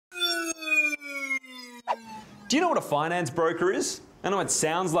Do you know what a finance broker is? I know it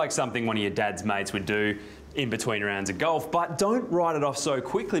sounds like something one of your dad's mates would do in between rounds of golf, but don't write it off so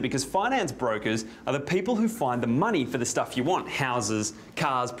quickly, because finance brokers are the people who find the money for the stuff you want. Houses,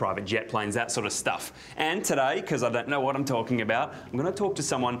 cars, private jet planes, that sort of stuff. And today, because I don't know what I'm talking about, I'm going to talk to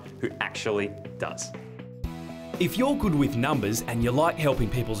someone who actually does. If you're good with numbers and you like helping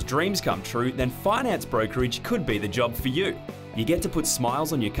people's dreams come true, then finance brokerage could be the job for you. You get to put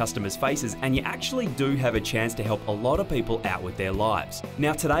smiles on your customers' faces, and you actually do have a chance to help a lot of people out with their lives.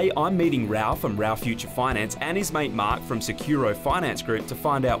 Now today I'm meeting Rao from Rao Future Finance and his mate Mark from Securo Finance Group to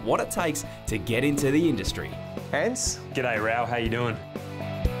find out what it takes to get into the industry. Hans? G'day Rao, how you doing?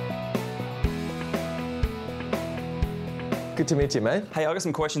 Good to meet you, mate. Hey, I got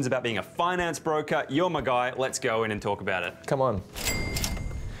some questions about being a finance broker. You're my guy, let's go in and talk about it. Come on.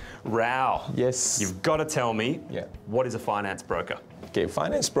 Rao. Yes. You've got to tell me, Yeah. what is a finance broker? Okay,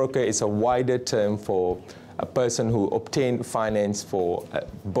 finance broker is a wider term for a person who obtained finance for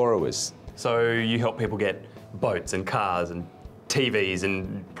borrowers. So you help people get boats and cars and TVs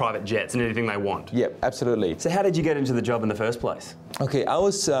and private jets and anything they want? Yep, absolutely. So how did you get into the job in the first place? Okay, I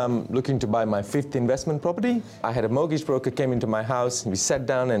was looking to buy my 5th investment property. I had a mortgage broker came into my house. We sat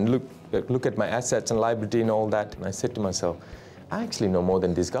down and look at my assets and liability and all that. And I said to myself, I actually know more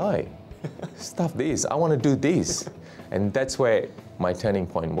than this guy. Stuff this, I want to do this. And that's where my turning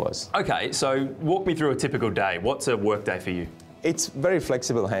point was. Okay, so walk me through a typical day. What's a work day for you? It's very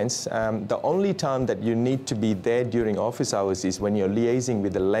flexible, Hans. The only time that you need to be there during office hours is when you're liaising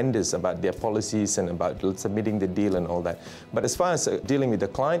with the lenders about their policies and about submitting the deal and all that. But as far as dealing with the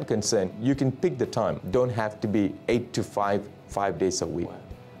client concerned, you can pick the time. Don't have to be 8 to 5, 5 days a week.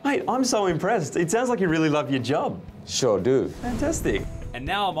 Mate, I'm so impressed. It sounds like you really love your job. Sure do. Fantastic. And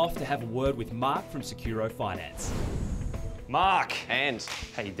now I'm off to have a word with Mark from Securo Finance. Mark. Hands.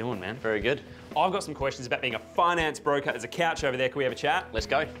 How you doing, man? Very good. I've got some questions about being a finance broker. There's a couch over there. Can we have a chat? Let's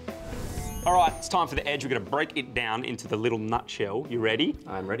go. All right, it's time for the edge. We're going to break it down into the little nutshell. You ready?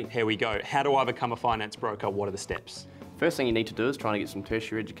 I'm ready. Here we go. How do I become a finance broker? What are the steps? First thing you need to do is try and get some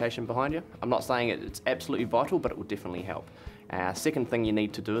tertiary education behind you. I'm not saying it's absolutely vital, but it will definitely help. Second thing you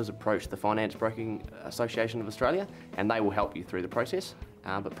need to do is approach the Finance Broking Association of Australia, and they will help you through the process.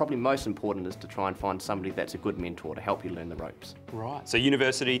 But probably most important is to try and find somebody that's a good mentor to help you learn the ropes. Right. So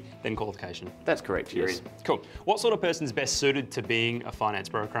university, then qualification. That's correct, yes. Cool. What sort of person's best suited to being a finance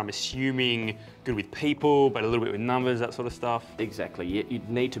broker? I'm assuming good with people, but a little bit with numbers, that sort of stuff. Exactly. You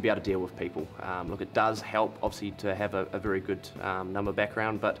need to be able to deal with people. Look, it does help, obviously, to have a very good number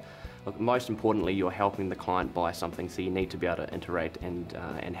background, but look, most importantly, you're helping the client buy something, so you need to be able to interact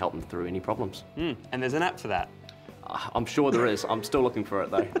and help them through any problems. And there's an app for that. I'm sure there is. I'm still looking for it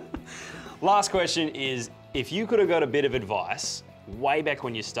though. Last question is, if you could have got a bit of advice way back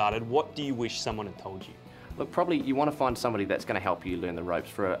when you started, what do you wish someone had told you? Look, probably you want to find somebody that's going to help you learn the ropes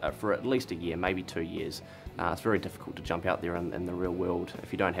for at least a year, maybe 2 years. It's very difficult to jump out there in the real world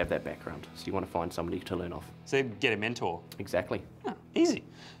if you don't have that background. So you want to find somebody to learn off. So get a mentor. Exactly. Oh, easy.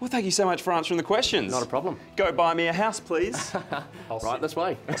 Well, thank you so much for answering the questions. Not a problem. Go buy me a house, please. Right this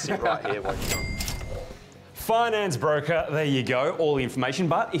way. I'll sit right here while you're gone. Finance broker, there you go, all the information.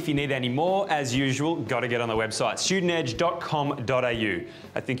 But if you need any more, as usual, got to get on the website, studentedge.com.au.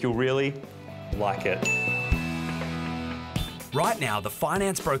 I think you'll really like it. Right now, the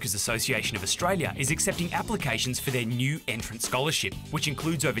Finance Brokers Association of Australia is accepting applications for their new entrant scholarship, which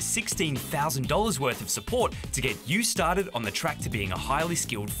includes over $16,000 worth of support to get you started on the track to being a highly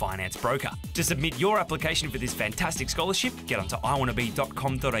skilled finance broker. To submit your application for this fantastic scholarship, get onto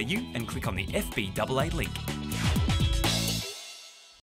IwannaB.com.au and click on the FBAA link.